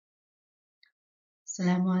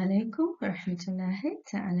Assalamu alaikum wa rahmatullahi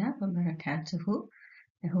ta'ala wa barakatuhu.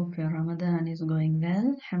 I hope your Ramadan is going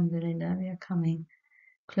well. Alhamdulillah, we are coming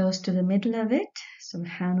close to the middle of it.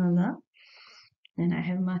 Subhanallah. And I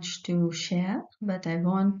have much to share, but I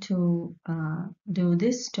want to do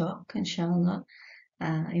this talk, inshallah,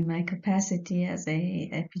 in my capacity as a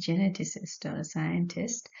epigeneticist or a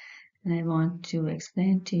scientist. And I want to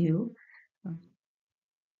explain to you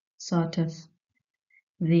sort of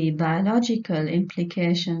the biological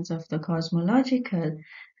implications of the cosmological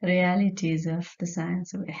realities of the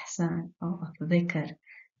science of Ihsan or of dhikr,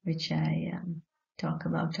 which I talk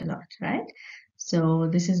about a lot, right? So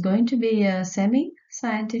this is going to be a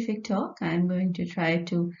semi-scientific talk. I'm going to try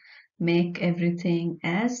to make everything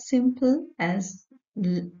as simple, as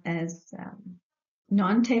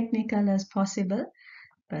non-technical as possible,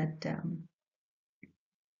 but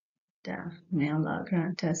may Allah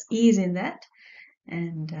grant us ease in that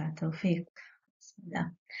and tawfiq. Yeah.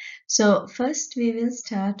 So first we will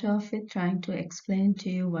start off with trying to explain to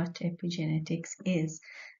you what epigenetics is.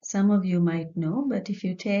 Some of you might know, but if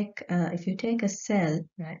you take a cell,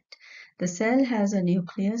 right, the cell has a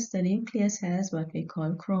nucleus. The nucleus has what we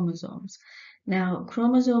call chromosomes. Now,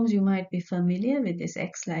 chromosomes, you might be familiar with this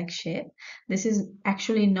X-like shape. This is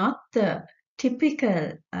actually not the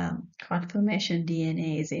typical conformation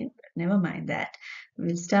DNA is in. Never mind that.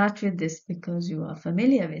 We'll start with this because you are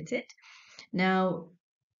familiar with it. Now,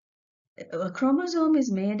 a chromosome is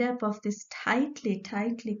made up of this tightly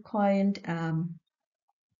coiled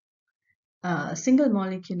single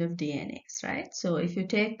molecule of DNAs, right? So if you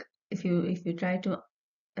try to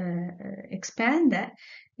expand that,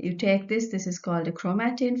 you take this is called a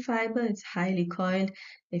chromatin fiber. It's highly coiled.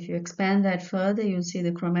 If you expand that further, you'll see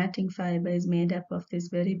the chromatin fiber is made up of this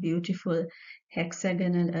very beautiful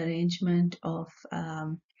hexagonal arrangement of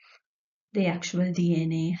the actual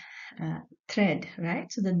DNA thread,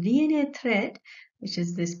 right? So the DNA thread, which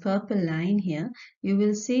is this purple line here, you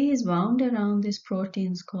will see is wound around these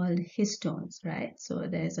proteins called histones, right? So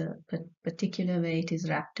there's a particular way it is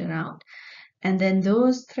wrapped around. And then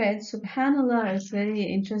those threads, subhanallah, is very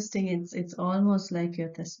interesting. It's almost like your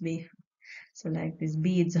tasbih. So like these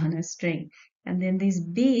beads on a string. And then these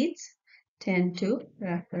beads tend to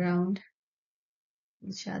wrap around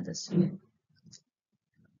each other.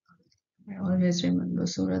 I always remember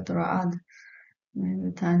Surah Ra'ad when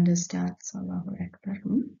the thunder starts. Allahu Akbar.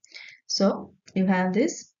 So you have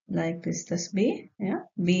this, like this tasbih, yeah,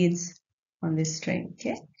 beads on this string.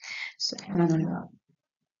 Okay. Subhanallah.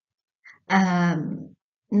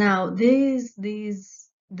 Now this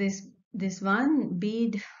one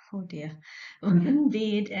bead, oh dear, one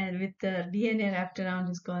bead and with the DNA wrapped around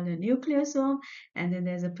is called a nucleosome, and then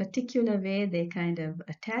there's a particular way they kind of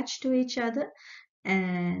attach to each other.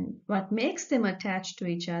 And what makes them attach to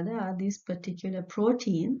each other are these particular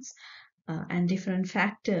proteins and different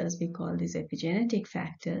factors. We call these epigenetic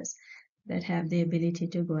factors that have the ability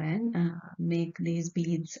to go and make these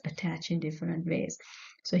beads attach in different ways.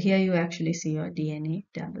 So here you actually see your DNA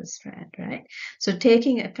double strand, right? So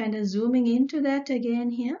taking a kind of zooming into that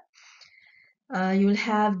again here, you'll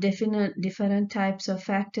have different types of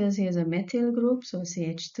factors. Here's a methyl group, so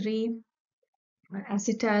CH3,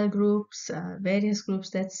 acetyl groups, various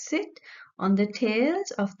groups that sit on the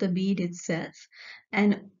tails of the bead itself,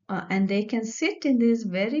 and they can sit in these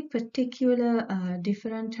very particular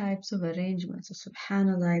different types of arrangements. So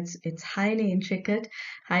subhanallah, it's highly intricate,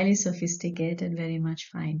 highly sophisticated, very much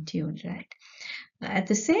fine-tuned, right? At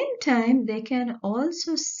the same time, they can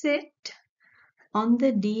also sit on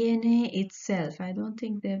the DNA itself. I don't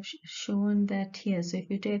think they've shown that here. So if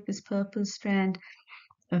you take this purple strand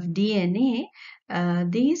of DNA,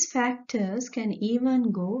 these factors can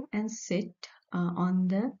even go and sit on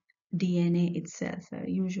the DNA itself,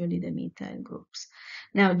 usually the methyl groups.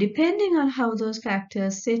 Now, depending on how those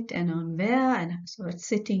factors sit and on where, and so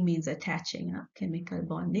sitting means attaching, chemical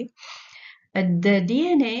bonding. The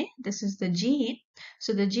DNA, this is the gene.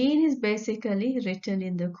 So the gene is basically written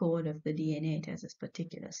in the code of the DNA. It has a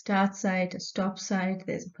particular start site, a stop site.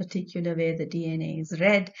 There's a particular way the DNA is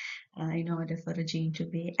read in order for a gene to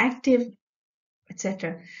be active,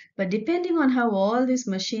 etc. But depending on how all this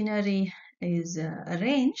machinery is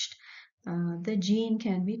arranged, the gene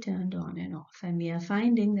can be turned on and off. And we are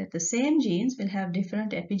finding that the same genes will have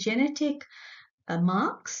different epigenetic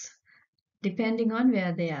marks depending on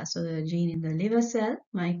where they are. So the gene in the liver cell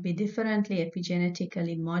might be differently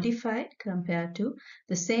epigenetically modified compared to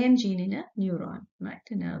the same gene in a neuron, right,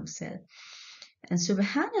 a nerve cell. And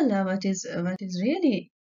subhanallah, what is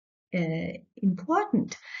really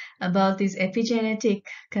important about this epigenetic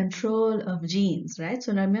control of genes, right?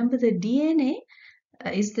 So remember the DNA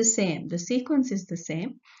is the same. The sequence is the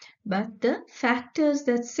same, but the factors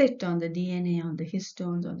that sit on the DNA, on the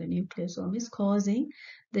histones, on the nucleosome is causing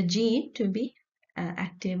the gene to be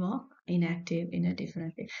active or inactive in a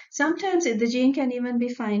different way. Sometimes the gene can even be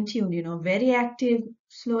fine-tuned, you know, very active,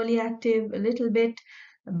 slowly active, a little bit,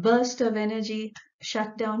 a burst of energy,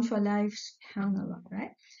 shut down for life, subhanallah,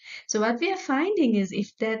 right? So what we are finding is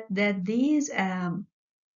if that these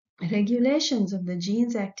regulations of the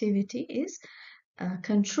gene's activity is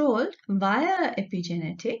controlled via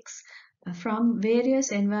epigenetics from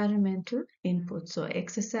various environmental inputs. So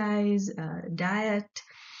exercise, diet,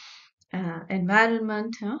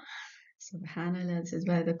 environment. Subhanallah, this is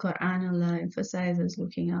why the Quran Allah emphasizes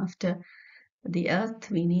looking after the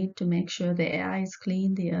earth. We need to make sure the air is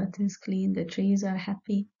clean, the earth is clean, the trees are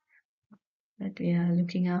happy, that we are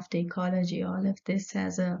looking after ecology. All of this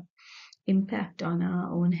has an impact on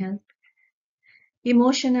our own health.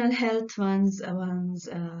 Emotional health, one's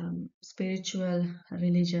spiritual,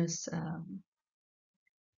 religious,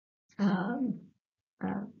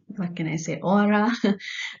 what can I say, aura.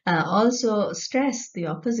 Also stress, the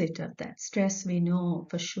opposite of that. Stress, we know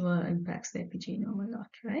for sure impacts the epigenome a lot,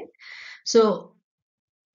 right? So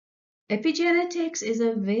epigenetics is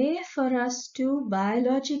a way for us to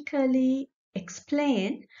biologically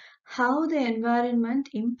explain how the environment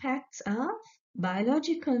impacts our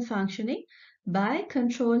biological functioning by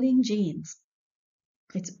controlling genes.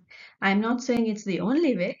 I'm not saying it's the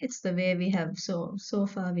only way, it's the way we have, so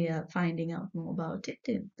far we are finding out more about it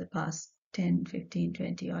in the past 10, 15,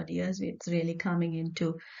 20 odd years. It's really coming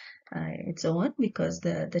into its own, because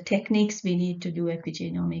the techniques we need to do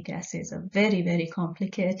epigenomic assays are very, very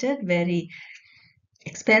complicated, very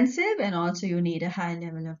expensive, and also you need a high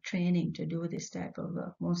level of training to do this type of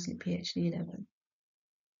work, mostly PhD level.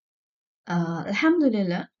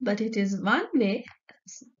 Alhamdulillah, but it is one way.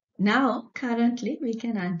 Now, currently, we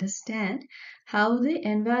can understand how the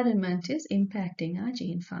environment is impacting our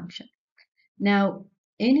gene function. Now,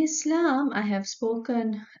 in Islam, I have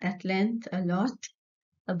spoken at length a lot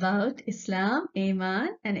about Islam, Iman,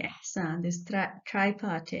 and Ihsan, this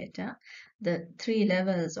tripartite, the three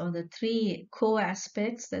levels or the three core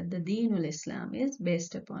aspects that the Deenul Islam is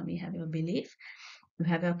based upon. We have your belief, you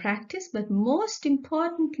have your practice, but most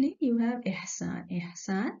importantly, you have Ihsan.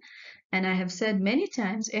 Ihsan, and I have said many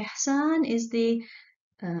times, Ihsan is the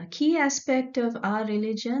key aspect of our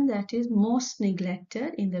religion that is most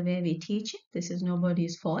neglected in the way we teach it. This is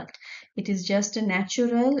nobody's fault. It is just a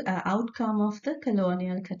natural outcome of the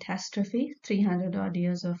colonial catastrophe. 300 odd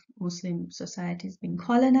years of Muslim societies being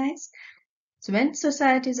colonized. So when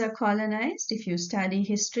societies are colonized, if you study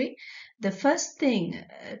history, the first thing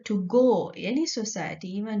to go, any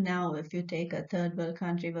society, even now, if you take a third world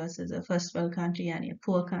country versus a first world country, and a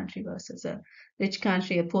poor country versus a rich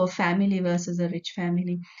country, a poor family versus a rich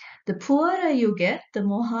family, the poorer you get, the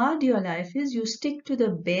more hard your life is. You stick to the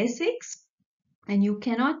basics and you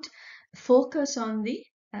cannot focus on the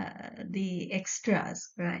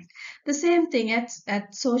extras, right? The same thing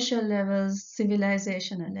at social levels,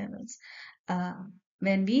 civilizational levels.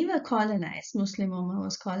 When we were colonized, Muslim Ummah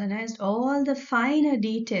was colonized, all the finer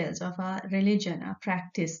details of our religion, our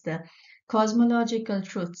practice, the cosmological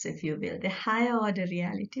truths, if you will, the higher order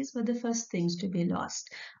realities were the first things to be lost.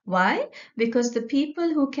 Why? Because the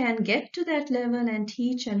people who can get to that level and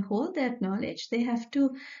teach and hold that knowledge, they have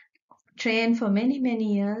to train for many,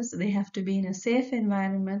 many years. They have to be in a safe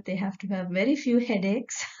environment. They have to have very few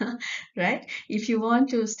headaches, right? If you want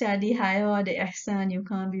to study higher order ihsan, you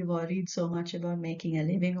can't be worried so much about making a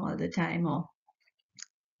living all the time or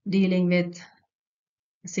dealing with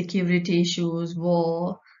security issues,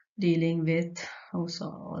 war, dealing with also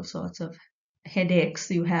all sorts of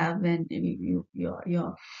headaches you have when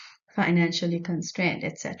you're financially constrained,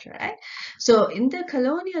 etc. Right? So in the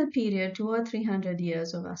colonial period, 200 or 300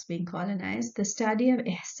 years of us being colonized, the study of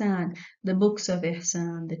Ihsan, the books of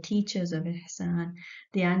Ihsan, the teachers of Ihsan,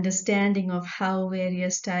 the understanding of how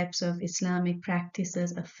various types of Islamic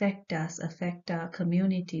practices affect us, affect our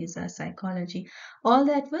communities, our psychology, all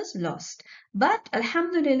that was lost. But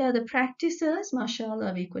Alhamdulillah, the practices,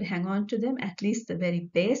 mashallah, we could hang on to them, at least the very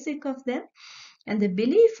basic of them. And the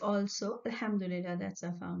belief also, Alhamdulillah, that's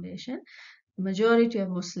our foundation. Majority of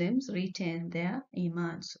Muslims retain their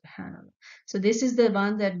Iman, subhanAllah. So this is the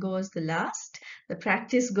one that goes the last. The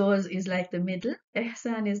practice is like the middle.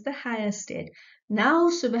 Ihsan is the higher state. Now,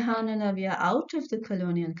 subhanAllah, we are out of the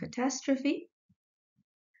colonial catastrophe.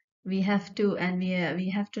 We have to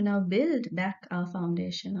now build back our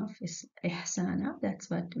foundation of Ihsan. That's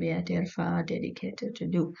what we at Irfa'a are dedicated to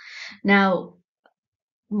do. Now,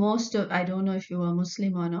 I don't know if you are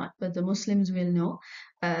Muslim or not, but the Muslims will know,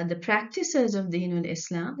 the practices of Deenul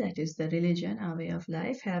Islam, that is the religion, our way of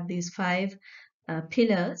life, have these five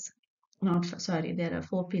pillars. Sorry, there are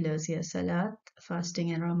four pillars here: Salat,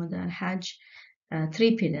 fasting and Ramadan, Hajj,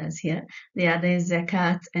 three pillars here. The other is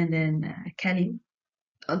Zakat, and then Kalim,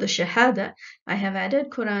 or the Shahada. I have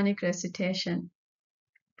added Quranic recitation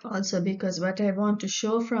also, because what I want to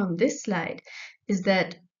show from this slide is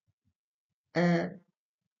that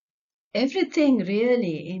everything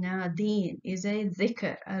really in our deen is a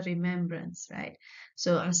dhikr, a remembrance, right?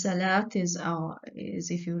 So a salat is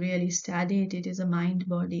if you really study it, it is a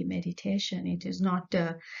mind-body meditation. It is not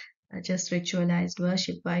just ritualized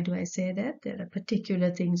worship. Why do I say that? There are particular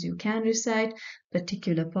things you can recite,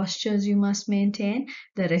 particular postures you must maintain.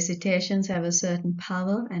 The recitations have a certain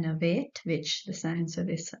power and a weight, which the science of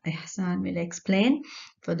Ihsan will explain.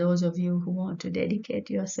 For those of you who want to dedicate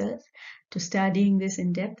yourself to studying this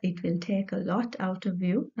in depth, it will take a lot out of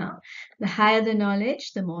you. Now, the higher the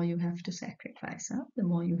knowledge, the more you have to sacrifice, the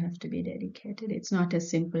more you have to be dedicated. It's not as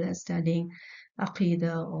simple as studying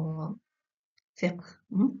Aqidah or fiqh.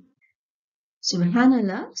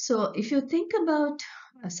 Subhanallah. So if you think about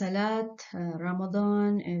Salat,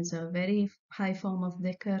 Ramadan is a very high form of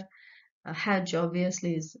dhikr. Hajj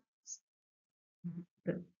obviously is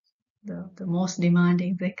the, the most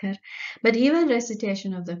demanding dhikr. But even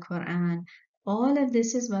recitation of the Quran, all of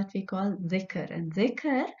this is what we call dhikr. And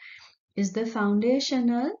dhikr is the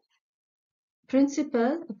foundational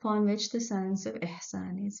principle upon which the science of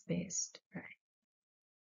Ihsan is based. Right.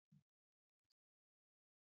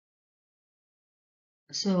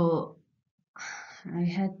 So I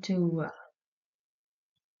had to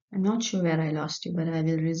I'm not sure where I lost you, but I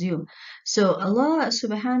will resume. So Allah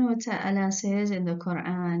subhanahu wa ta'ala says in the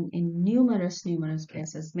Quran in numerous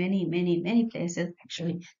places, many places,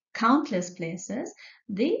 actually countless places,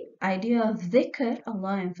 the idea of dhikr,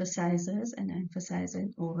 Allah emphasizes and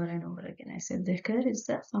emphasizes over and over again. I said dhikr is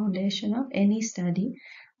the foundation of any study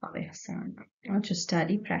of Ihsan, not just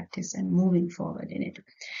study, practice, and moving forward in it.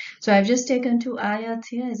 So I've just taken two ayat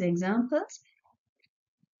here as examples.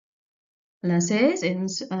 Allah says in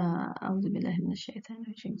أعوذ بالله من الشيطان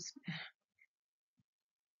الرجيم.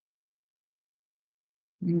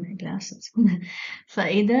 My glasses.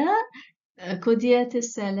 فإذا قضيت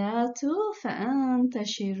الصلاة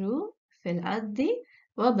فانتشروا في الأرض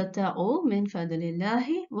وابتغوا من فضل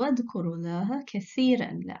الله واذكروا الله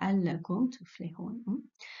كثيرا لعلكم تفلحون.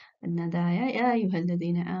 الندايا يا أيها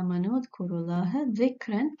الذين آمنوا اذكروا الله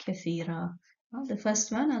ذكرا كثيرا. The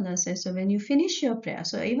first one, Allah says, so when you finish your prayer,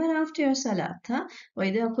 so even after your salat,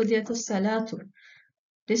 وَإِذَا قُضِيَتِ الصَّلَاةُ,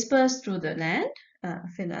 disperse through the land,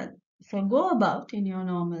 so go about in your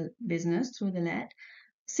normal business through the land,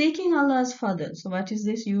 seeking Allah's fadl. So what is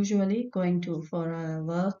this? Usually going for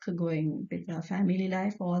work, going with our family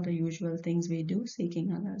life, all the usual things we do,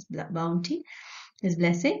 seeking Allah's bounty, His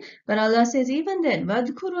blessing. But Allah says, even then,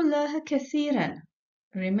 وَاذْكُرُوا اللَّهَ كَثِيرًا,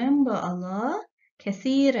 remember Allah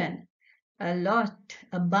كَثِيرًا, a lot,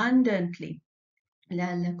 abundantly,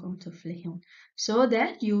 لَعَلَّكُمْ تُفْلِحُونَ, so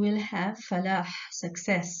that you will have falah,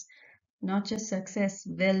 success, not just success,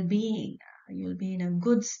 well-being. You'll be in a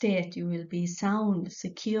good state, you will be sound,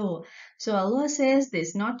 secure. So Allah says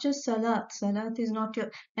this, not just salat. Salat is not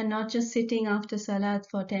and not just sitting after salat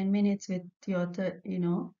for 10 minutes with your,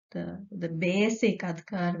 the basic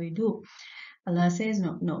adhkar we do. Allah says,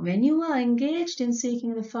 no. When you are engaged in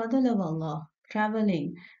seeking the fadl of Allah,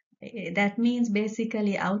 traveling, that means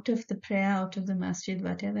basically out of the prayer, out of the masjid,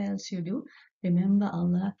 whatever else you do, remember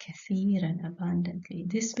Allah kathiran, abundantly.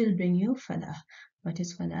 This will bring you falah. What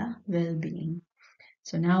is falah? Well-being.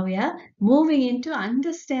 So now we are moving into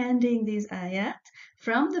understanding these ayat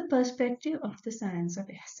from the perspective of the science of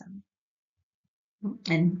Ihsan.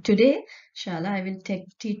 And today, inshallah, I will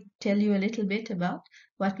tell you a little bit about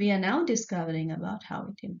what we are now discovering about how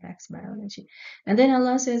it impacts biology. And then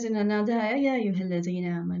Allah says in another ayah, Ya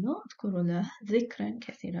ayyuhalladhina amanu udhkurullaha dhikran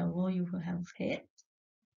kathira, O you who have faith,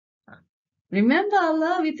 remember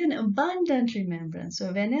Allah with an abundant remembrance.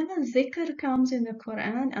 So whenever dhikr comes in the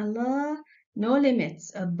Quran, Allah, no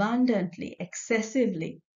limits, abundantly,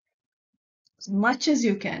 excessively, as much as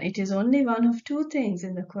you can. It is only one of two things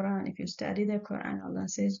in the Quran. If you study the Quran, Allah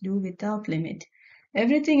says, do without limit.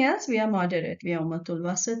 Everything else, we are moderate. We are ummatul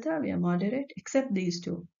wasata, we are moderate, except these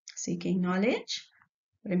two. Seeking knowledge,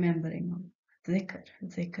 remembering. Dhikr,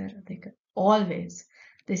 dhikr, dhikr. Always.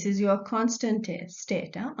 This is your constant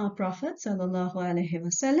state. Our Prophet, sallallahu alaihi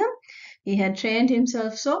wasallam, he had trained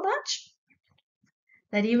himself so much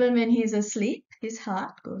that even when he is asleep, his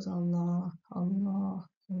heart goes, Allah, Allah,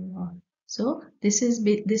 Allah. So this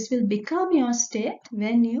will become your state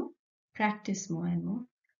when you practice more and more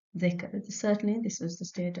dhikr. Certainly, this was the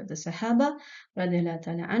state of the Sahaba, radiallahu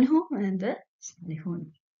ta'ala anhum, and the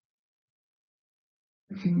Salihun.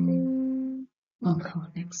 Okay,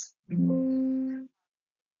 next.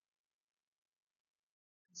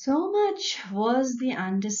 So much was the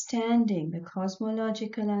understanding, the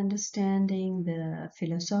cosmological understanding, the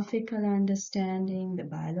philosophical understanding, the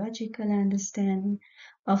biological understanding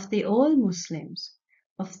of the all Muslims,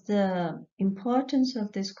 of the importance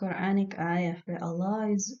of this Quranic ayah where Allah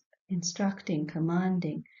is instructing,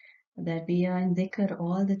 commanding that we are in dhikr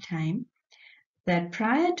all the time, that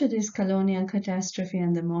prior to this colonial catastrophe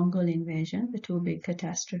and the Mongol invasion, the two big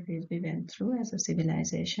catastrophes we went through as a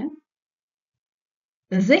civilization,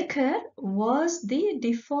 dhikr was the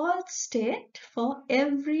default state for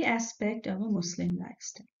every aspect of a Muslim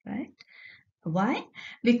lifestyle, right? Why?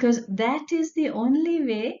 Because that is the only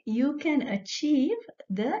way you can achieve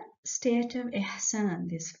the state of ihsan,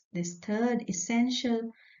 this third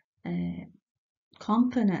essential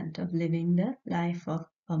component of living the life of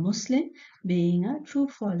a Muslim, being a true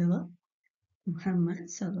follower Muhammad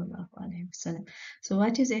sallallahu alaihi wasallam. So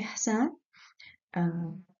what is ihsan?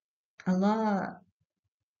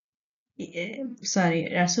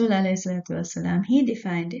 Rasul alayhi salatu wasalam, he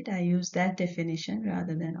defined it. I use that definition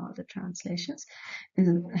rather than all the translations. In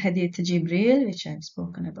the Hadith Jibreel, which I've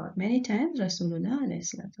spoken about many times, Rasulullah alayhi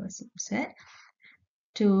salatu wasalam said,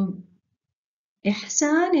 to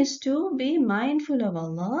ihsan is to be mindful of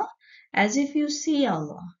Allah as if you see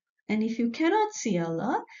Allah. And if you cannot see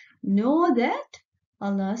Allah, know that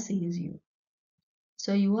Allah sees you.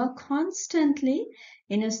 So you are constantly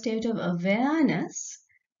in a state of awareness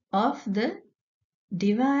of the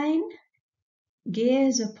divine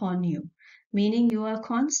gaze upon you, meaning you are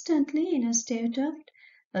constantly in a state of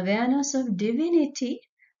awareness of divinity,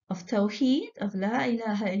 of tawheed, of la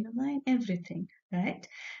ilaha illallah in everything, right?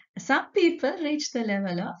 Some people reach the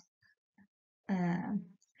level of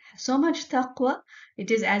so much taqwa,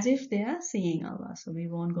 it is as if they are seeing Allah. So we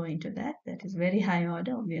won't go into that. That is very high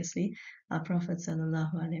order. Obviously, our Prophet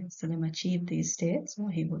sallallahu alaihi wasallam achieved these states, so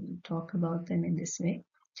he wouldn't talk about them in this way.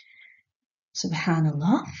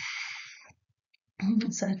 Subhanallah.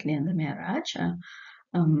 Certainly in the Mi'raj.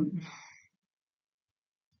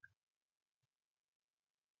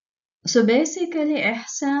 So basically,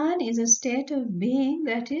 ihsan is a state of being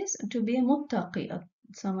that is to be a muttaqi,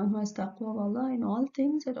 someone who has taqwa of Allah in all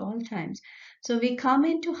things at all times. So we come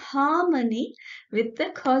into harmony with the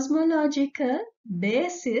cosmological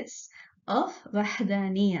basis of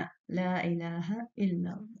wahdaniyah, la ilaha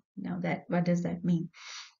illallah. Now what does that mean?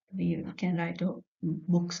 We can write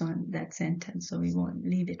books on that sentence, so we won't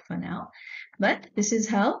leave it for now. But this is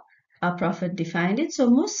how our Prophet defined it. So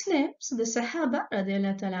Muslims, the Sahaba,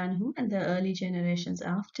 radiallahu ta'ala anhum, and the early generations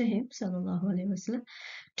after him, sallallahu alaihi wasallam,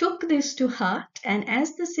 took this to heart. And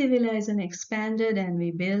as the civilization expanded and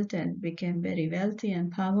we built and became very wealthy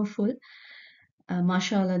and powerful,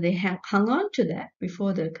 mashallah, they hung on to that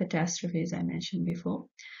before the catastrophes I mentioned before.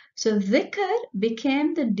 So dhikr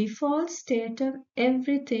became the default state of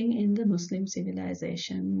everything in the Muslim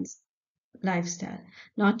civilization's lifestyle,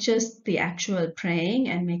 not just the actual praying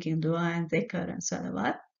and making dua and dhikr and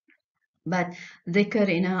salawat, but dhikr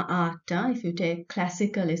in our art. If you take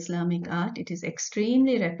classical Islamic art, it is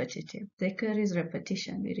extremely repetitive. Dhikr is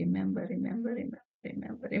repetition. We remember.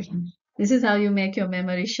 This is how you make your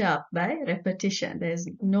memory sharp, by repetition. There's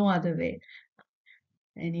no other way.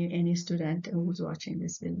 Any student who's watching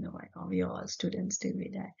this will know. We are all students till we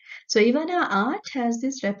die. So even our art has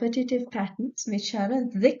these repetitive patterns, which are a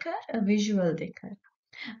dhikr, a visual dhikr.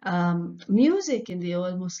 Music in the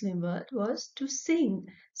old Muslim world was to sing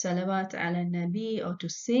salawat ala nabi, or to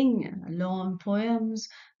sing long poems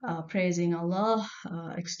praising Allah,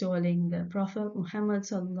 extolling the Prophet Muhammad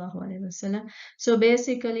sallallahu alaihi wasallam. So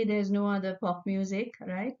basically there's no other pop music,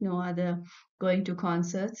 right? No other going to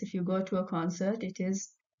concerts. If you go to a concert, it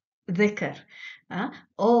is dhikr.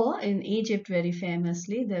 Or in Egypt, very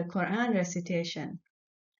famously, the Quran recitation.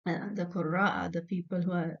 The Qurra, the people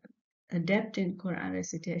who are adept in Quran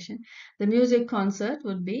recitation. The music concert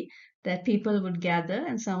would be that people would gather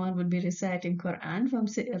and someone would be reciting Quran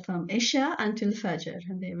from Isha until Fajr,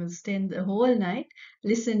 and they will spend the whole night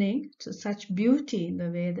listening to such beauty in the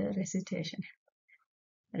way the recitation.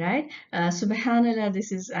 Right? Subhanallah,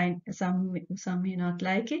 this is, some may not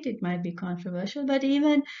like it, it might be controversial, but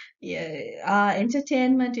even our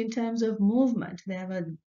entertainment in terms of movement, there were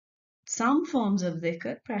some forms of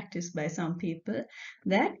dhikr practiced by some people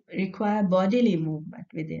that require bodily movement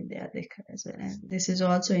within their dhikr as well. And this is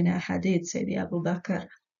also in a hadith, Sayyidi Abu Bakr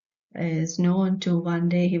is known to one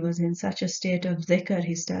day he was in such a state of dhikr,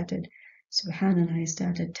 he started, subhanallah, he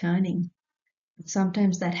started turning.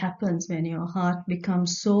 Sometimes that happens when your heart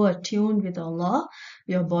becomes so attuned with Allah,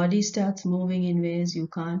 your body starts moving in ways you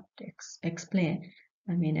can't explain.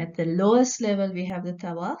 I mean, at the lowest level, we have the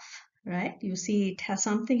tawaf, right? You see,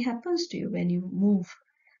 something happens to you when you move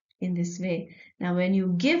in this way. Now, when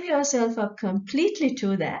you give yourself up completely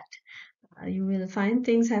to that, you will find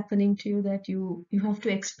things happening to you that you have to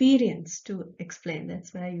experience to explain.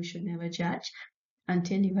 That's why you should never judge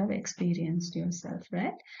until you have experienced yourself,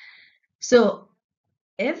 right? So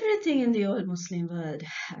everything in the old Muslim world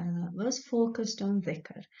was focused on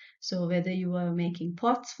dhikr. So whether you were making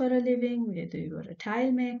pots for a living, whether you were a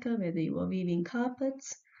tile maker, whether you were weaving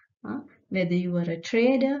carpets, whether you were a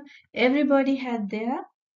trader, everybody had their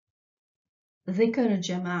dhikr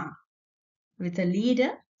jama'ah, with a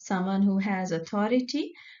leader, someone who has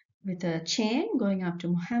authority, with a chain going up to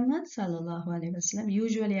Muhammad sallallahu alaihi wasallam,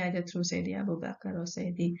 usually either through Sayyidi Abu Bakr or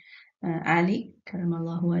Sayyidi Ali,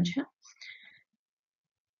 karamallahu wajha.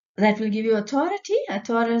 That will give you authority,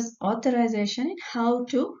 authorization in how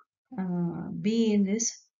to be in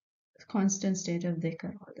this constant state of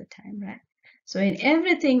dhikr all the time, right? So in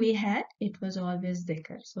everything we had, it was always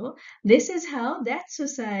dhikr. So this is how that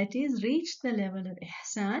societies reached the level of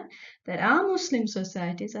ihsan that our Muslim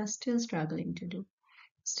societies are still struggling to do.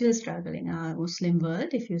 Still struggling. Our Muslim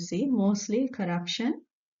world, if you see, mostly corruption,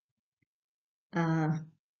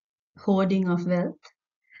 hoarding of wealth,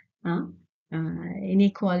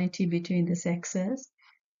 inequality between the sexes,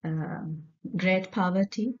 great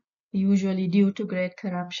poverty, usually due to great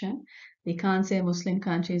corruption. We can't say Muslim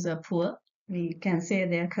countries are poor. We can say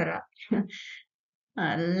they're corrupt.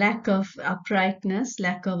 Lack of uprightness,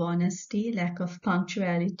 lack of honesty, lack of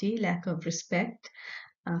punctuality, lack of respect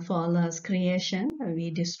for Allah's creation.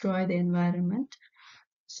 We destroy the environment.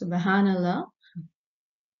 Subhanallah.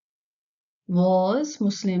 Wars,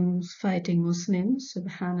 Muslims fighting Muslims,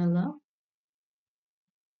 subhanallah.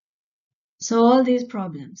 So all these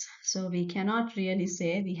problems. So we cannot really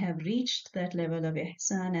say we have reached that level of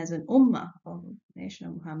ihsan as an ummah of nation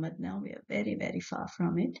of Muhammad now. We are very, very far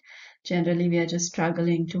from it. Generally, we are just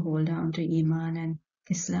struggling to hold on to Iman and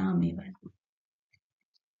Islam even.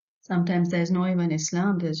 Sometimes there's no even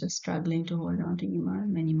Islam, there's just struggling to hold on to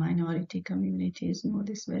Iman. Many minority communities know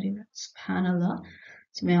this very well. SubhanAllah.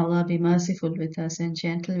 So may Allah be merciful with us and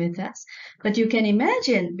gentle with us. But you can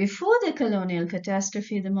imagine, before the colonial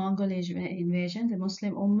catastrophe, the Mongol invasion, the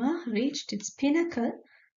Muslim Ummah reached its pinnacle.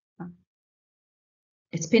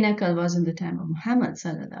 Its pinnacle was in the time of Muhammad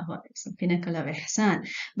sallallahu alaihi wasallam, pinnacle of ihsan.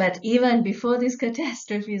 But even before these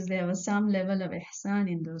catastrophes, there was some level of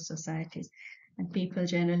ihsan in those societies. And people,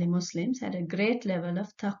 generally Muslims, had a great level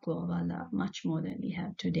of taqwa of Allah, much more than we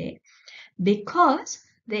have today. Because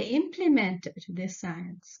they implemented this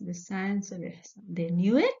science of ihsan. They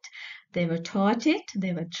knew it, they were taught it,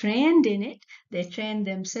 they were trained in it, they trained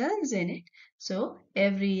themselves in it. So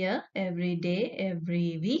every year, every day,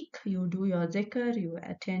 every week, you do your dhikr, you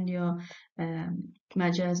attend your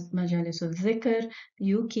majalis of dhikr,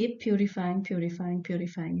 you keep purifying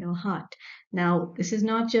your heart. Now, this is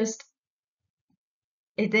not just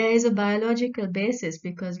there is a biological basis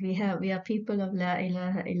because we are people of La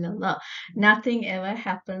ilaha illallah. Nothing ever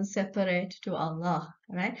happens separate to Allah,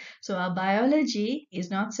 right? So our biology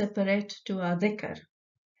is not separate to our dhikr,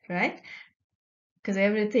 right? Because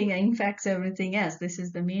everything infects everything else. This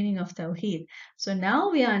is the meaning of Tawheed. So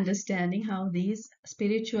now we are understanding how these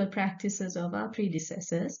spiritual practices of our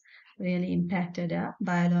predecessors really impacted our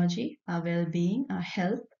biology, our well-being, our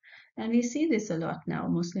health. And we see this a lot now.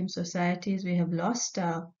 Muslim societies, we have lost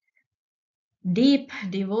our deep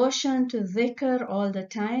devotion to dhikr all the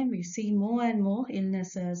time. We see more and more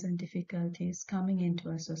illnesses and difficulties coming into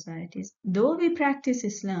our societies. Though we practice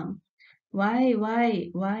Islam, why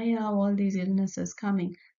are all these illnesses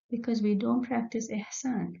coming? Because we don't practice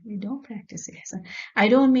ihsan. We don't practice ihsan. I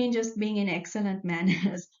don't mean just being in excellent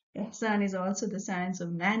manners. Ihsan is also the science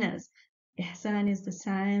of manners. Ihsan is the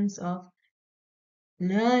science of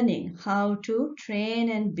learning how to train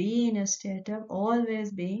and be in a state of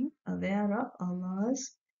always being aware of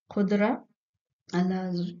Allah's qudra,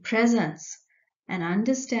 Allah's presence, and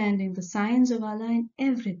understanding the signs of Allah in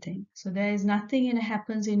everything. So there is nothing that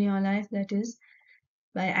happens in your life that is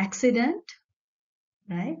by accident,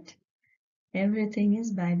 right? Everything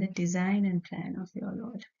is by the design and plan of your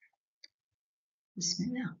Lord.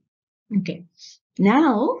 Bismillah. Okay.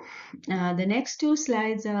 Now, the next two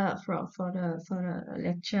slides are for a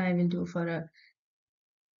lecture I will do for a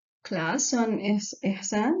class on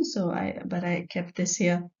Ihsan. So I kept this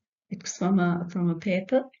here. It's from a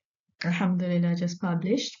paper. Alhamdulillah, just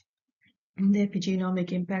published. the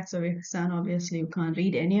epigenomic impacts of Ihsan. Obviously, you can't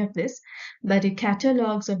read any of this, but it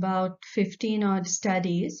catalogs about 15 odd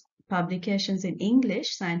studies, publications in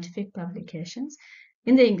English, scientific publications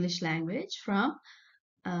in the English language from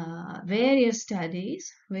various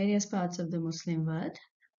studies, various parts of the Muslim world.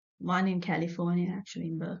 One in California, actually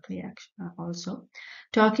in Berkeley, also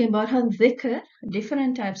talking about how dhikr,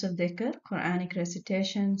 different types of dhikr, Quranic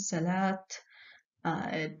recitation, salat,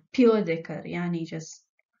 pure dhikr, yani just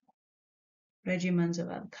regimens of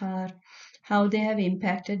adhkar, how they have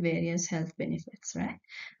impacted various health benefits, right?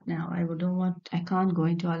 Now, I can't go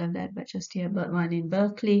into all of that, but just here, but one in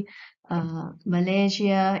Berkeley,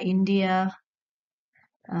 Malaysia, India,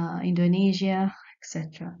 Indonesia,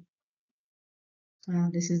 etc.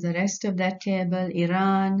 This is the rest of that table: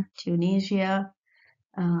 Iran, Tunisia,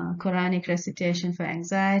 Quranic recitation for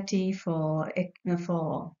anxiety, for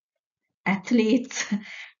athletes,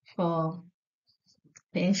 for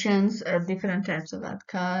patients, different types of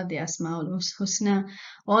adhkar, the Asmaul Husna,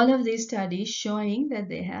 all of these studies showing that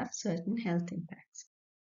they have certain health impacts.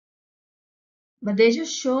 But they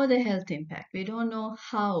just show the health impact. We don't know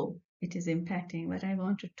how it is impacting. What I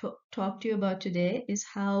want to talk to you about today is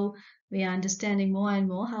how we are understanding more and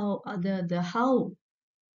more how how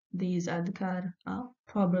these adhkar are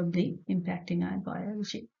probably impacting our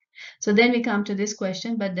biology. So then we come to this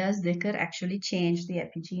question, but does dhikr actually change the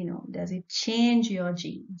epigenome? Does it change your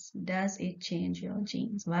genes? Does it change your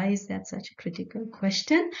genes? Why is that such a critical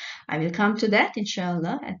question? I will come to that,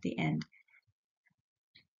 inshallah, at the end.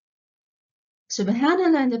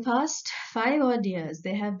 Subhanallah, in the past 5 odd years,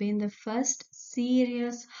 there have been the first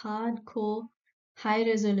serious, hardcore,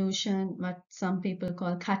 high-resolution, what some people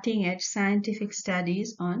call cutting-edge scientific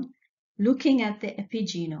studies on looking at the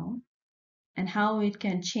epigenome and how it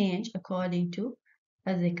can change according to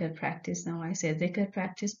a dhikr practice. Now, I say dhikr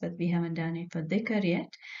practice, but we haven't done it for dhikr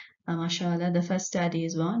yet. MashaAllah, the first study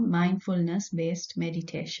is on mindfulness-based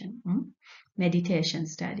meditation, meditation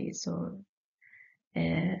studies. So,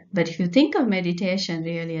 but if you think of meditation,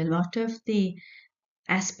 really, a lot of the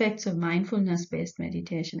aspects of mindfulness-based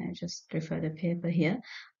meditation, I just refer the paper here,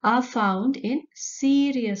 are found in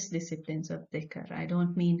serious disciplines of dhikr. I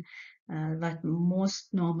don't mean what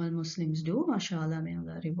most normal Muslims do, mashallah, may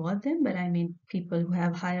Allah reward them, but I mean people who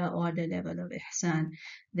have higher order level of ihsan.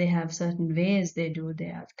 They have certain ways they do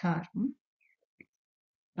their adhkar.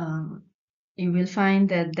 You will find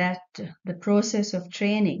that the process of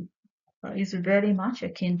training is very much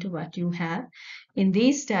akin to what you have in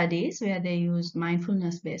these studies where they use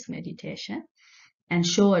mindfulness-based meditation and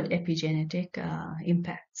showed epigenetic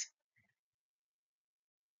impacts.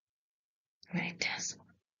 Right.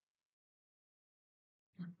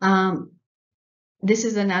 This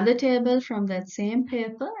is another table from that same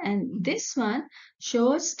paper, and this one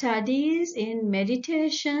shows studies in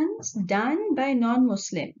meditations done by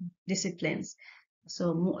non-Muslim disciplines.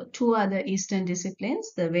 So 2 other Eastern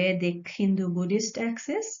disciplines, the Vedic Hindu-Buddhist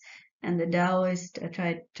axis and the Taoist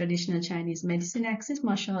traditional Chinese medicine axis.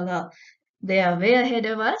 Mashallah, they are way ahead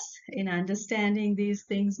of us in understanding these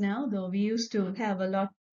things now, though we used to have a lot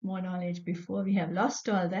more knowledge before. We have lost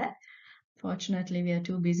all that. Fortunately, we are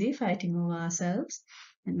too busy fighting over ourselves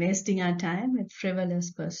and wasting our time with frivolous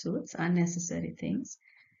pursuits, unnecessary things.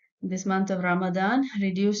 This month of Ramadan,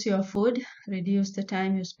 reduce your food, reduce the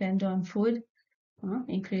time you spend on food,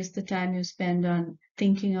 increase the time you spend on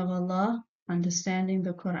thinking of Allah, understanding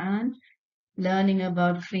the Quran, learning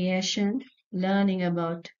about creation, learning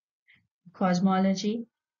about cosmology,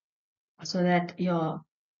 so that your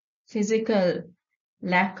physical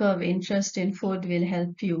lack of interest in food will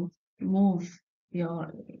help you move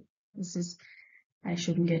your, I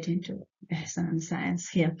shouldn't get into Ihsan science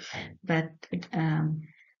here, but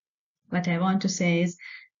what I want to say is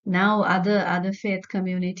now other faith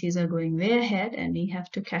communities are going way ahead and we have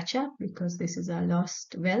to catch up because this is our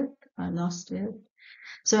lost wealth.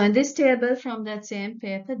 So in this table from that same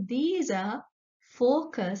paper, these are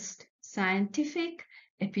focused scientific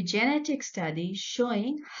epigenetic studies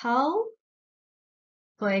showing how,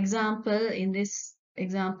 for example, in this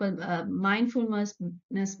example,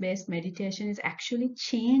 mindfulness-based meditation is actually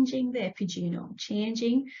changing the epigenome,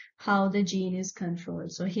 changing how the gene is controlled.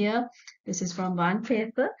 So here, this is from one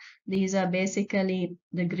paper. These are basically,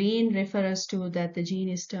 the green refers to that the gene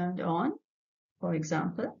is turned on, for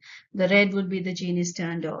example. The red would be the gene is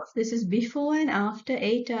turned off. This is before and after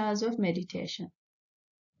 8 hours of meditation,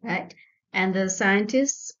 right? And the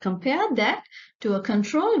scientists compared that to a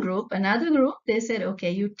control group, another group. They said,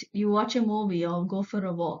 okay, you watch a movie or go for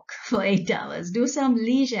a walk for 8 hours, do some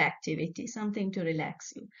leisure activity, something to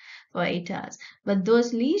relax you for 8 hours. But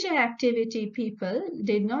those leisure activity people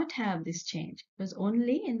did not have this change. It was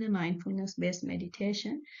only in the mindfulness-based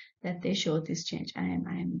meditation that they showed this change. I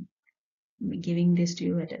am giving this to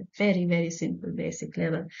you at a very, very simple, basic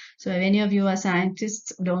level. So if any of you are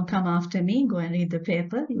scientists, don't come after me. Go and read the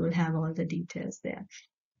paper. You will have all the details there,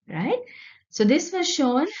 right? So this was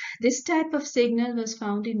shown. This type of signal was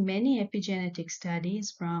found in many epigenetic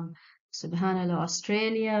studies from, subhanallah,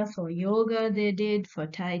 Australia. For yoga, they did. For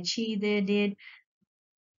Tai Chi, they did.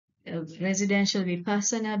 Residential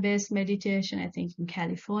Vipassana-based meditation, I think in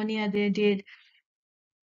California, they did.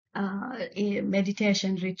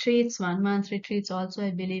 Meditation retreats, 1 month retreats also,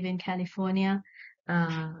 I believe, in California.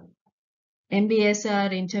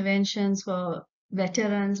 MBSR interventions for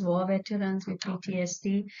veterans, war veterans with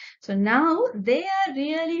PTSD. So now they are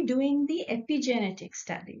really doing the epigenetic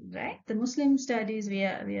study, right? The Muslim studies, we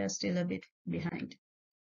are still a bit behind.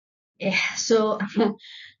 Yeah, so,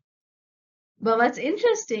 but what's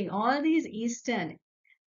interesting, all these Eastern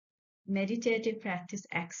meditative practice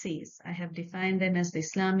axes, I have defined them as the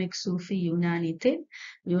Islamic, Sufi, Unani Tib.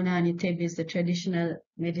 Unani Tib is the traditional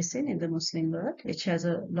medicine in the Muslim world, which has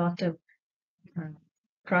a lot of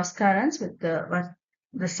cross currents with the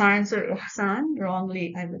science of Ihsan.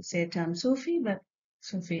 Wrongly, I would say term Sufi, but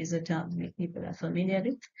Sufi is a term that people are familiar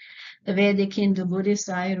with. The Vedic, Hindu, Buddhist,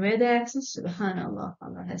 Ayurveda axis. Subhanallah,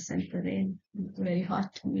 Allah has sent the rain. It's very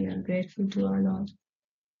hot. We are grateful to our Lord.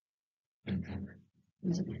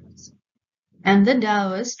 And the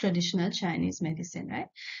Taoist traditional Chinese medicine, right?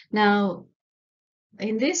 Now,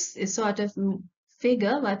 in this sort of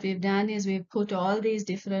figure, what we've done is we've put all these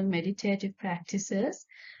different meditative practices,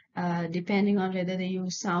 depending on whether they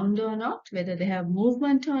use sound or not, whether they have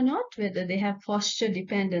movement or not, whether they have posture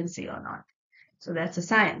dependency or not. So that's a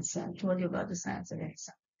science. I told you about the science of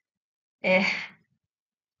Ihsan.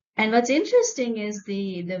 And what's interesting is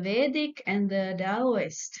the Vedic and the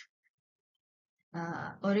Taoist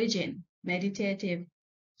origin, meditative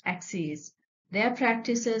axes. Their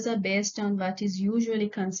practices are based on what is usually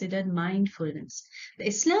considered mindfulness. The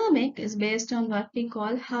Islamic is based on what we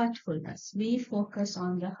call heartfulness. We focus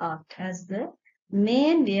on the heart as the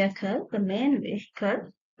main vehicle, the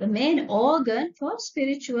main organ for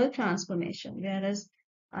spiritual transformation, whereas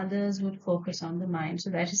others would focus on the mind. So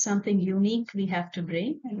that is something unique we have to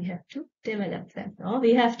bring, and we have to develop that. Or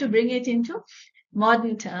we have to bring it into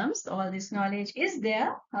modern terms. All this knowledge is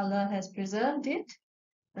there. Allah has preserved it,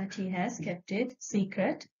 but He has kept it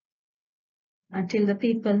secret until the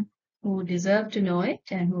people who deserve to know it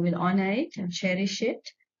and who will honor it and cherish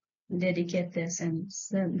it, dedicate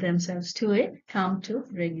themselves to it, come to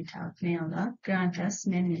bring it out. May Allah grant us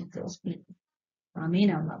many of those people.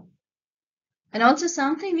 Ameen Allah. And also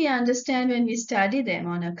something we understand when we study them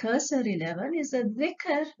on a cursory level is that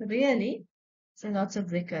dhikr, really, so lots of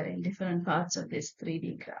dhikr in different parts of this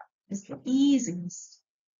 3D graph. It's the easiest.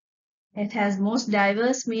 It has most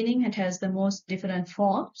diverse meaning. It has the most different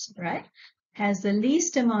forms, right? Has the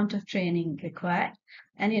least amount of training required.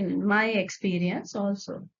 And in my experience,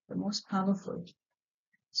 also the most powerful.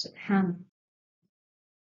 Subhanallah.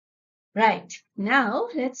 Right. Now,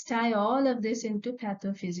 let's tie all of this into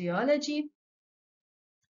pathophysiology.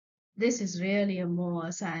 This is really a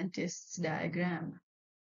more scientist's diagram.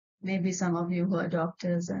 Maybe some of you who are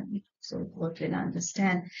doctors and so forth will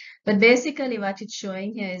understand. But basically what it's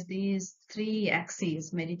showing here is these 3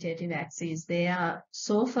 axes, meditative axes. They are,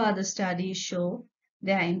 so far the studies show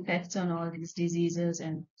their impacts on all these diseases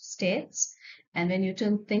and states. And when you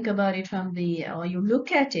think about it from or you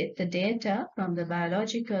look at it, the data from the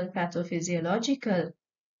biological, pathophysiological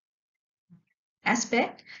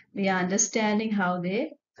aspect, we are understanding how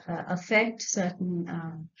they affect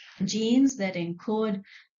certain genes that encode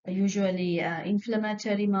usually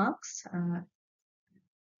inflammatory marks,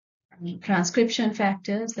 transcription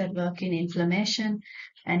factors that work in inflammation,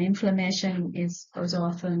 and inflammation is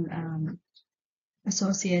often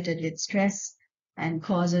associated with stress and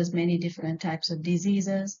causes many different types of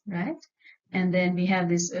diseases, right? And then we have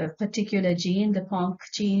this particular gene, the PONC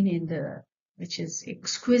gene, which is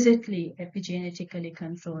exquisitely epigenetically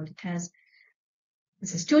controlled. It has,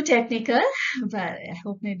 this is too technical, but I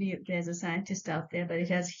hope maybe there's a scientist out there, but it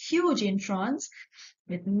has huge introns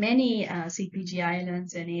with many CPG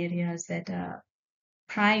islands and areas that are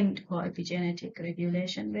primed for epigenetic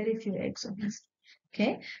regulation, very few exons.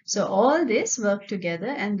 Okay, so all this work together,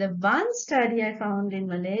 and the one study I found in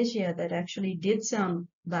Malaysia that actually did some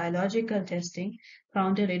biological testing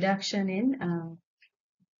found a reduction in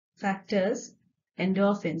factors,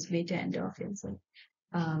 endorphins, beta endorphins,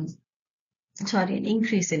 an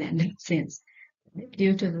increase in endorphins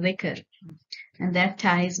due to the dhikr. And that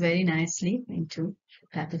ties very nicely into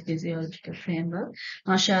pathophysiological framework.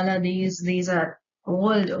 MashaAllah, these are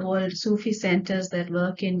old Sufi centers that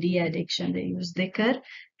work in de-addiction. They use dhikr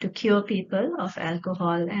to cure people of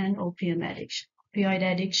alcohol and opium addiction. Opioid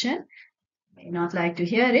addiction, may not like to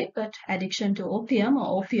hear it, but addiction to opium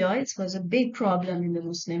or opioids was a big problem in the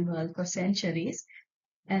Muslim world for centuries.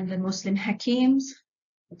 And the Muslim Hakims,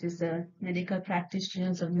 which is the medical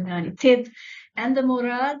practitioners of Unani Tib, and the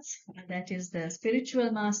Murads, that is the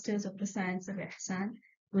spiritual masters of the science of Ihsan,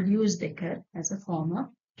 will use dhikr as a form of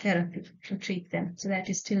therapy to treat them. So that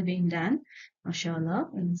is still being done, mashallah,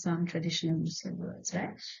 in some traditional Muslim worlds,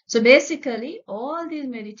 right? So basically, all these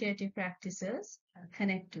meditative practices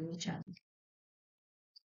connect to each other.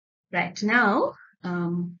 Right now,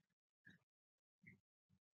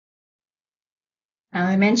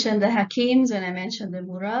 I mentioned the Hakims and I mentioned the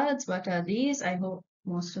Murads. What are these? I hope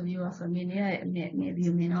most of you are familiar. Maybe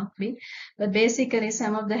you may not be. But basically,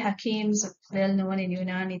 some of the Hakims, well known in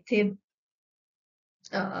Unani Tib,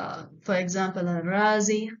 for example,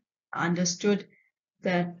 Al-Razi understood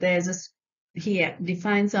that he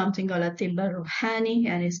defined something called a Tibba Ruhani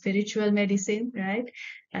and a spiritual medicine, right?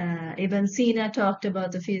 Ibn Sina talked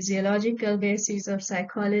about the physiological basis of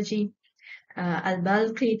psychology.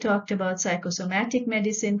 Al-Balkhi talked about psychosomatic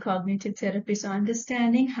medicine, cognitive therapy, so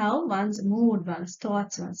understanding how one's mood, one's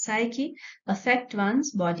thoughts, one's psyche affect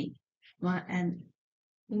one's body. And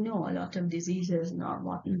we know a lot of diseases,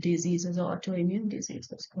 non-modern diseases, autoimmune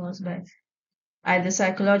diseases caused by either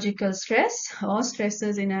psychological stress or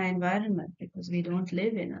stresses in our environment, because we don't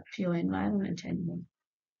live in a pure environment anymore.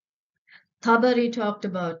 Tabari talked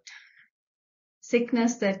about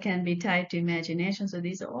sickness that can be tied to imagination. So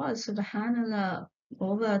these are all, subhanallah,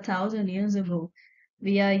 over 1,000 years ago.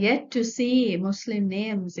 We are yet to see Muslim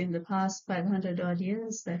names in the past 500 odd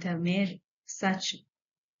years that have made such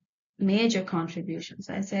major contributions.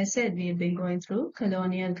 As I said, we have been going through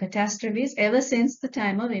colonial catastrophes ever since the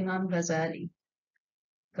time of Imam Ghazali.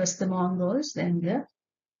 First the Mongols, then the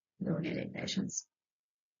colonial nations.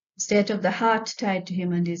 State of the heart tied to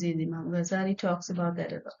human disease. Imam Ghazali talks about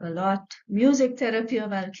that a lot. Music therapy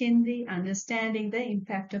of Al-Kindi, understanding the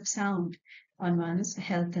impact of sound on one's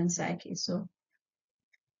health and psyche. So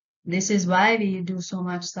this is why we do so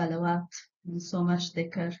much salawat and so much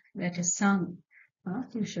dhikr that is sung.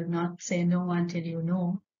 You should not say no until you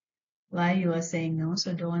know why you are saying no.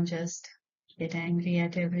 So don't just get angry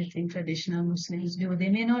at everything traditional Muslims do. They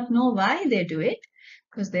may not know why they do it,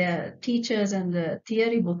 because their teachers and the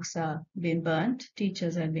theory books are being burnt,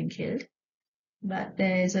 teachers have been killed. But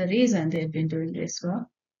there is a reason they've been doing this for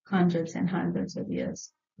hundreds and hundreds of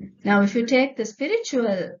years. Now, if you take the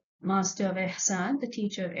spiritual master of Ihsan, the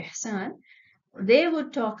teacher of Ihsan, they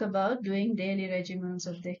would talk about doing daily regimens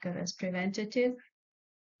of dhikr as preventative.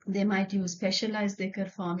 They might use specialized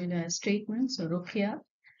dhikr formula as treatment, so ruqya.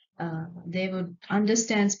 They would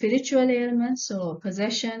understand spiritual ailments, so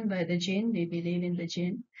possession by the jinn, we believe in the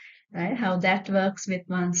jinn, right? How that works with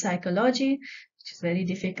one's psychology, which is very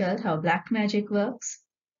difficult, how black magic works.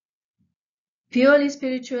 Purely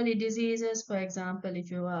spiritually diseases, for example,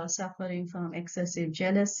 if you are suffering from excessive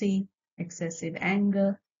jealousy, excessive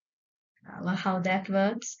anger, how that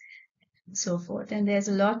works, and so forth. And there's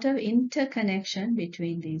a lot of interconnection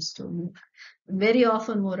between these two. Very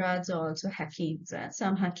often Murads are also Hakims.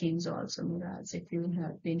 Some Hakims are also Murads. If you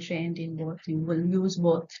have been trained in both, you will use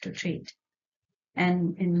both to treat.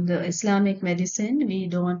 And in the Islamic medicine, we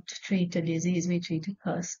don't treat a disease, we treat a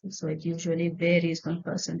person. So it usually varies from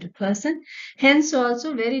person to person. Hence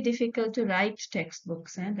also very difficult to write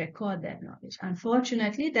textbooks and record that knowledge.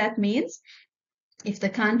 Unfortunately, that means if the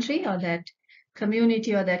country or that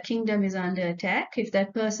community or that kingdom is under attack, if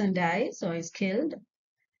that person dies or is killed,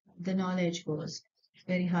 the knowledge goes. It's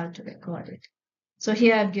very hard to record it. So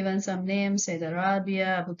here I've given some names: Sayyid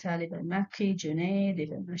Arabia, Abu Talib al-Makki, Junaid,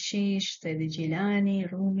 Ibn Hashish, Sayyid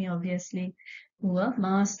Jilani, Rumi, obviously, who are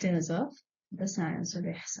masters of the science of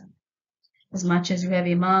Ihsan. As much as you have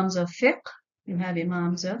imams of fiqh, you have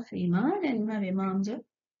imams of iman, and you have imams of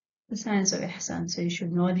the science of Ihsan. So you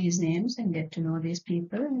should know these names and get to know these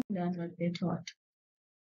people and learn what they taught.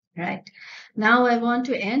 Right. Now I want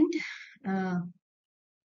to end.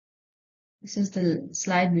 This is the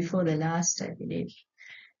slide before the last, I believe.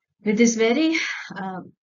 With this very,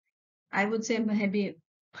 I would say maybe,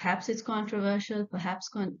 perhaps it's controversial, perhaps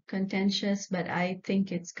contentious, but I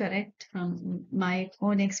think it's correct from my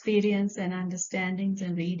own experience and understandings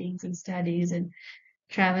and readings and studies and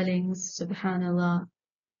travelings, subhanallah,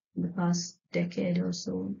 in the past decade or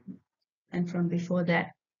so, and from before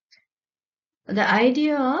that. The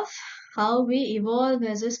idea of how we evolve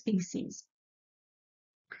as a species.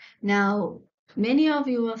 Now, many of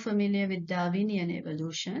you are familiar with Darwinian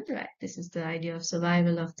evolution, right? This is the idea of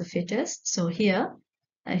survival of the fittest. So here,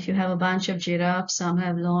 if you have a bunch of giraffes, some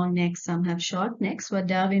have long necks, some have short necks, what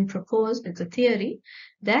Darwin proposed is a theory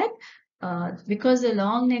that because the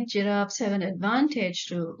long-necked giraffes have an advantage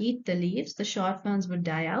to eat the leaves, the short ones would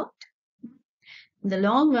die out. The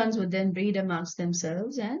long ones would then breed amongst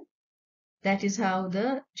themselves, and that is how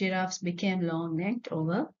the giraffes became long-necked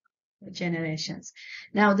over generations.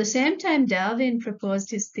 Now, at the same time Darwin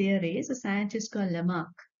proposed his theories, a scientist called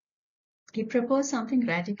Lamarck, he proposed something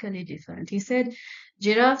radically different. He said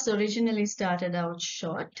giraffes originally started out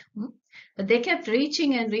short, but they kept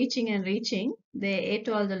reaching and reaching and reaching. They ate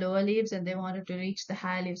all the lower leaves and they wanted to reach the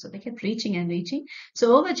high leaves, so they kept reaching and reaching.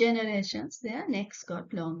 So over generations, their necks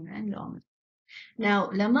got longer and longer. Now,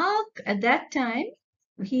 Lamarck, at that time,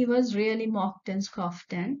 he was really mocked and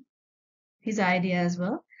scoffed, and his ideas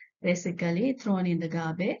were basically thrown in the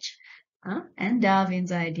garbage, and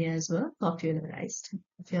Darwin's ideas were popularized.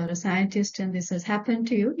 If you're a scientist and this has happened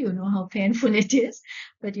to you, you know how painful it is,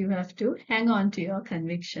 but you have to hang on to your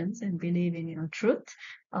convictions and believe in your truth.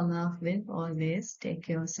 Allah will always take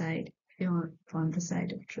your side if you're on the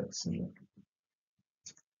side of truth. So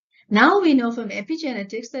now we know from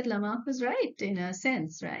epigenetics that Lamarck was right in a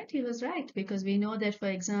sense, right? He was right, because we know that, for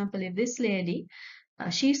example, if this lady,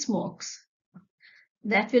 she smokes,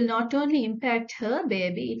 that will not only impact her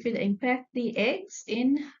baby, it will impact the eggs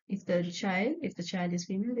in, if the child is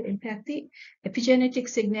female, will impact the epigenetic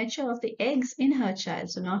signature of the eggs in her child.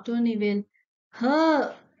 So not only will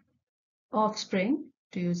her offspring,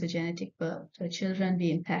 to use a genetic birth, her children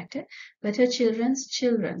be impacted, but her children's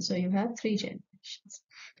children. So you have 3 generations.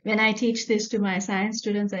 When I teach this to my science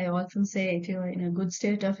students, I often say, if you're in a good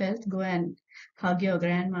state of health, go and hug your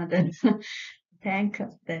grandmother. Thank her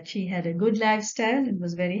that she had a good lifestyle and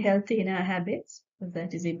was very healthy in her habits, because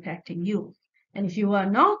that is impacting you. And if you are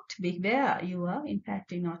not, beware, you are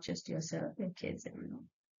impacting not just yourself, your kids, and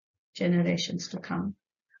generations to come.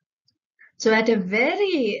 So at a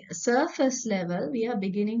very surface level, we are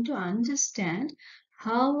beginning to understand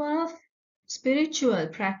how our spiritual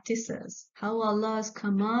practices, how Allah's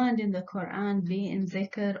command in the Quran, be in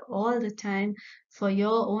dhikr all the time for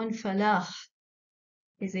your own falah,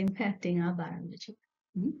 is impacting our biology.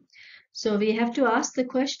 So we have to ask the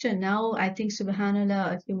question now. I think,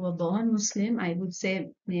 subhanallah, if you were born Muslim, I would say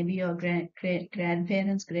maybe your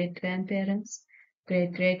great-grandparents, great-grandparents,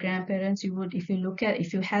 great-great-grandparents, you would, if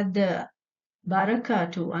you had the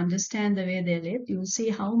barakah to understand the way they lived, you will see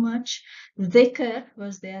how much dhikr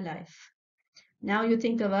was their life. Now you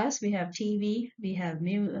think of us, we have TV, we have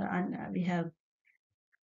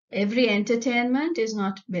every entertainment is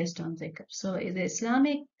not based on dhikr. So in the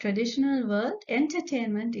Islamic traditional world,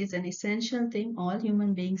 entertainment is an essential thing. All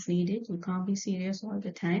human beings need it. You can't be serious all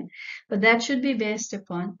the time. But that should be based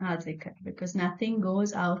upon our dhikr, because nothing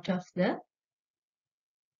goes out of the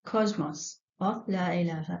cosmos of La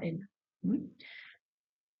ilaha illallah.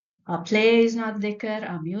 Our play is not dhikr,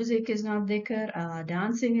 our music is not dhikr, our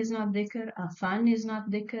dancing is not dhikr, our fun is not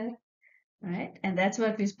dhikr. Right? And that's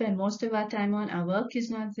what we spend most of our time on. Our work is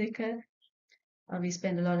not dhikr. We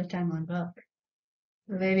spend a lot of time on work.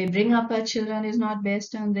 The way we bring up our children is not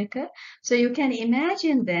based on dhikr. So you can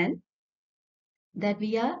imagine then that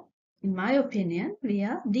we are, in my opinion, we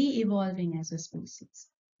are de-evolving as a species.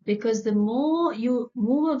 Because the more you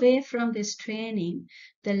move away from this training,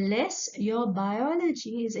 the less your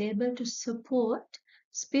biology is able to support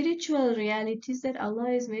spiritual realities that Allah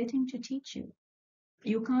is waiting to teach you.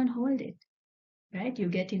 You can't hold it. Right? You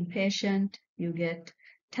get impatient, you get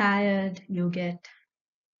tired, you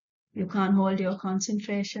can't hold your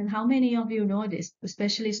concentration. How many of you know this?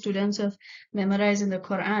 Especially students of memorizing the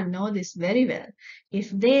Quran know this very well. If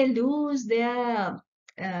they lose their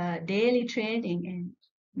daily training in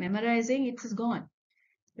memorizing, it is gone.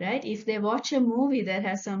 Right? If they watch a movie that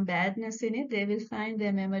has some badness in it, they will find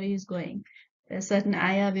their memory is going. A certain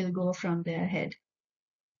ayah will go from their head.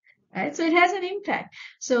 Right? So it has an impact.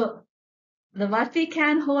 So what we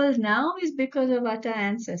can hold now is because of what our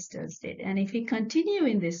ancestors did. And if we continue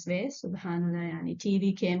in this way, subhanallah,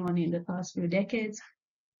 TV came on in the past few decades,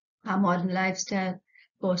 our modern lifestyle,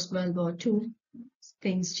 post-World War II,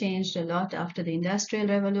 things changed a lot after the Industrial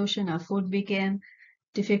Revolution. Our food became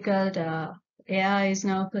difficult, our air is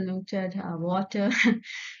now polluted, our water,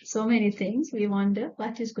 so many things. We wonder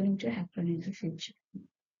what is going to happen in the future.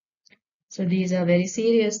 So these are very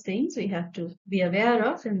serious things we have to be aware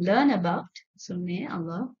of and learn about. So may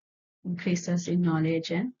Allah increase us in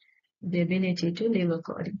knowledge and the ability to live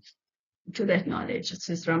according to that knowledge. It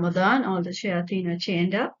says Ramadan, all the shayateen are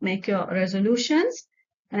chained up. Make your resolutions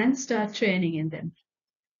and start training in them.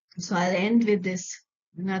 So I'll end with this,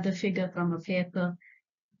 another figure from a paper,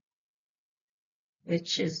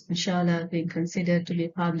 which is, inshallah, being considered to be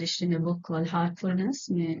published in a book called Heartfulness.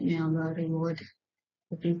 May Allah reward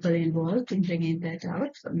the people involved in bringing that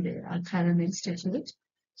out from the Al-Karam Institute.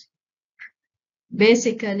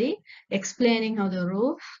 Basically, explaining how the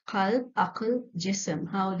ruh, qalb, aql,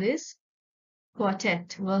 jism, how this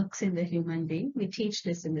quartet works in the human being. We teach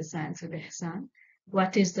this in the science of Ihsan.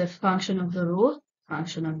 What is the function of the ruh,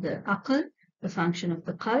 function of the aql, the function of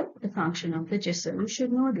the qalb, the function of the jism. You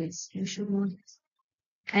should know this. You should know this.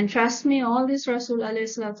 And trust me, all this Rasul alayhi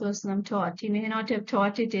salatu wasalam taught. He may not have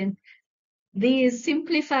taught it in these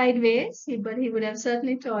simplified ways, but he would have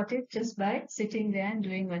certainly taught it just by sitting there and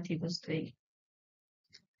doing what he was doing.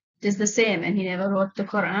 It is the same, and he never wrote the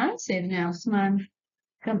Quran. Sayyidina Uthman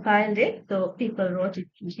compiled it, so people wrote it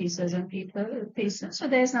in pieces and pieces. So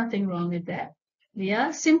there's nothing wrong with that. We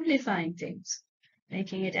are simplifying things,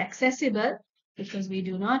 making it accessible, because we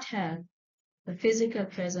do not have the physical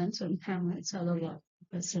presence of Muhammad sallallahu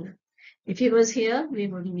alaihi wasallam. If he was here, we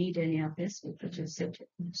wouldn't need any of this. We could just sit it.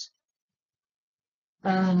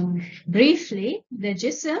 Briefly, the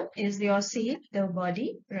jism is your seat, the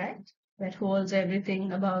body, right? That holds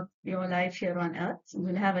everything about your life here on earth. You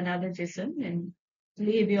will have another jism and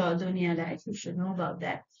live your dunya life. You should know about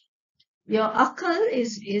that. Your aql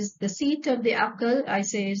is the seat of the aql, I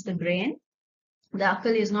say, is the brain. The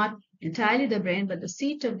aql is not entirely the brain, but the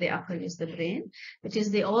seat of the aql is the brain. It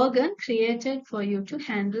is the organ created for you to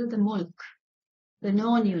handle the mulk, the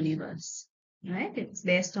known universe, right? It's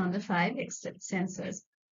based on the 5 senses.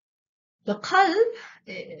 The qalb,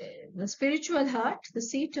 the spiritual heart, the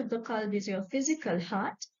seat of the qalb is your physical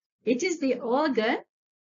heart. It is the organ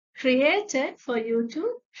created for you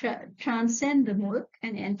to transcend the mulk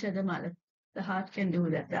and enter the malak. The heart can do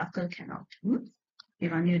that, the aql cannot.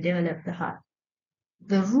 Even you develop the heart.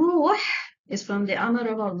 The ruh is from the amr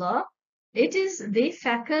of Allah. It is the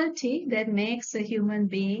faculty that makes a human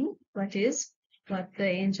being what the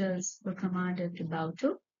angels were commanded to bow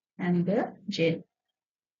to, and the jinn.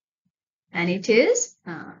 And it is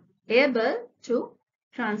able to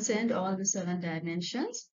transcend all the 7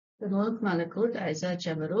 dimensions, the mulk, malakut, izzat,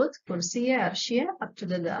 jabarut, kursiya, arshiyya, up to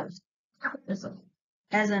the dad.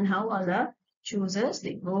 As and how Allah chooses.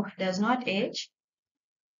 The ruh does not age.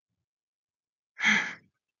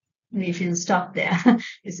 We should stop there.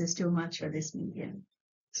 This is too much for this medium.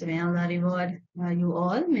 So may Allah reward you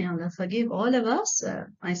all. May Allah forgive all of us,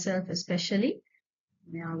 myself especially.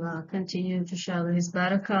 May Allah continue to shower His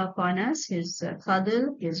barakah upon us, His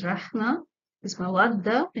fadl, His rahmah, His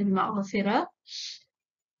mawadda, and ma'ghfirah.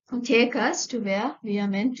 Take us to where we are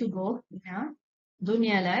meant to go in our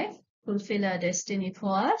dunya life, fulfill our destiny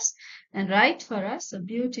for us, and write for us a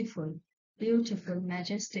beautiful,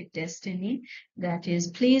 majestic destiny that is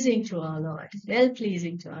pleasing to our Lord, well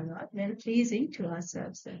pleasing to our Lord, well pleasing to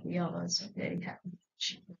ourselves, that we are also very happy.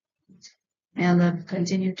 May Allah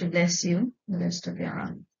continue to bless you the rest of your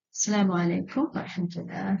life. Assalamu alaikum wa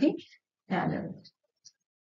rahmatullahi wa barakatuh.